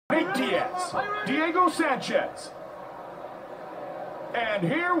Diaz, Diego Sanchez. And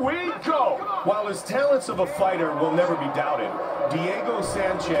here we go. While his talents of a fighter will never be doubted, Diego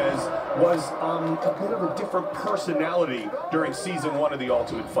Sanchez was a bit of a different personality during season 1 of The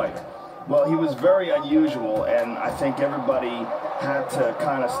Ultimate Fighter. Well, he was very unusual, and I think everybody had to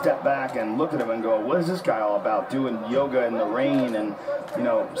kind of step back and look at him and go, what is this guy all about? Doing yoga in the rain and, you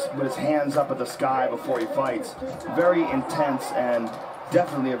know, with his hands up at the sky before he fights. Very intense and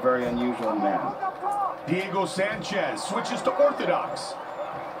definitely a very unusual man. Diego Sanchez switches to orthodox.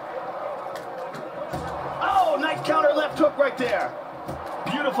 Oh, nice counter left hook right there.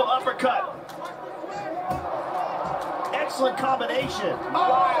 Beautiful uppercut. Excellent combination.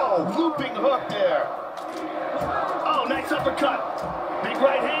 Oh, looping hook there. Oh, nice uppercut. Big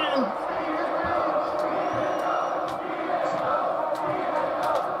right hand.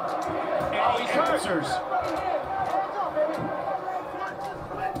 And he answers.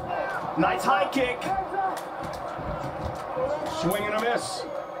 Nice high kick. Swing and a miss.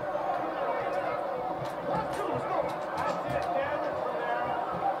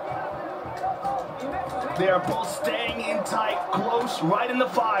 They are both staying in tight, close, right in the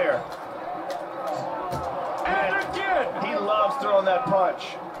fire. And again! He loves throwing that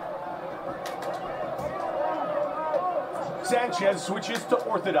punch. Sanchez switches to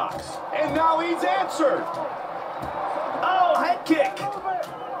orthodox. And now he's answered. Oh, head kick.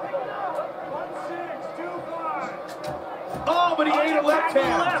 Oh, but he ate a left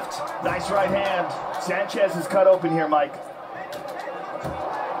hand. Left. Nice right hand. Sanchez is cut open here, Mike.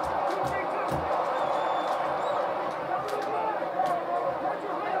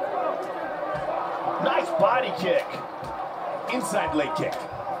 Nice body kick. Inside leg kick.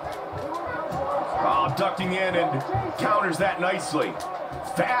 Oh, ducking in and counters that nicely.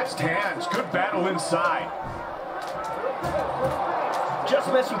 Fast hands. Good battle inside.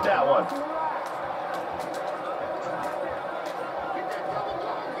 Just missed with that one.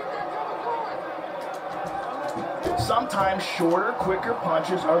 Sometimes shorter, quicker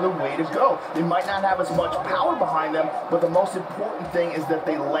punches are the way to go. They might not have as much power behind them, but the most important thing is that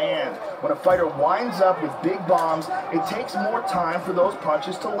they land. When a fighter winds up with big bombs, it takes more time for those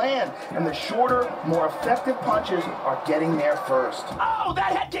punches to land. And the shorter, more effective punches are getting there first. Oh,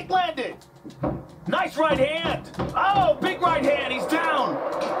 that head kick landed! Nice right hand! Oh, big right hand, he's down!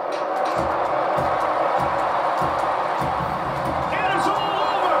 And it's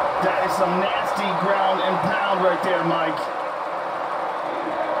all over! That is some nasty ground and pound right there, Mike.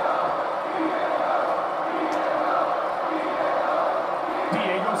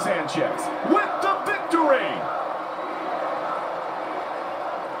 Diego Sanchez with the victory!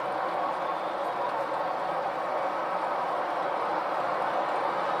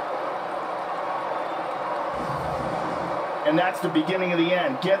 And that's the beginning of the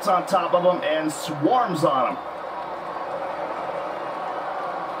end. Gets on top of him and swarms on him.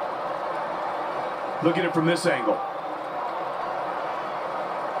 Look at it from this angle.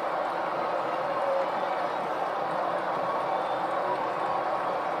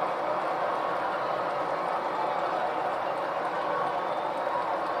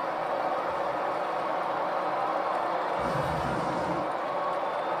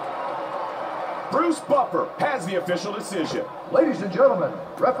 Bruce Buffer has the official decision. Ladies and gentlemen,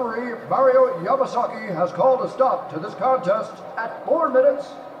 referee Mario Yamasaki has called a stop to this contest at 4 minutes,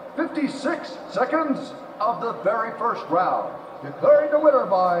 56 seconds of the very first round, declaring the winner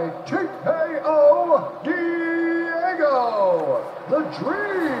by TKO Diego, the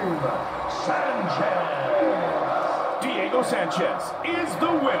Dream Sanchez. Diego Sanchez is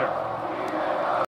the winner.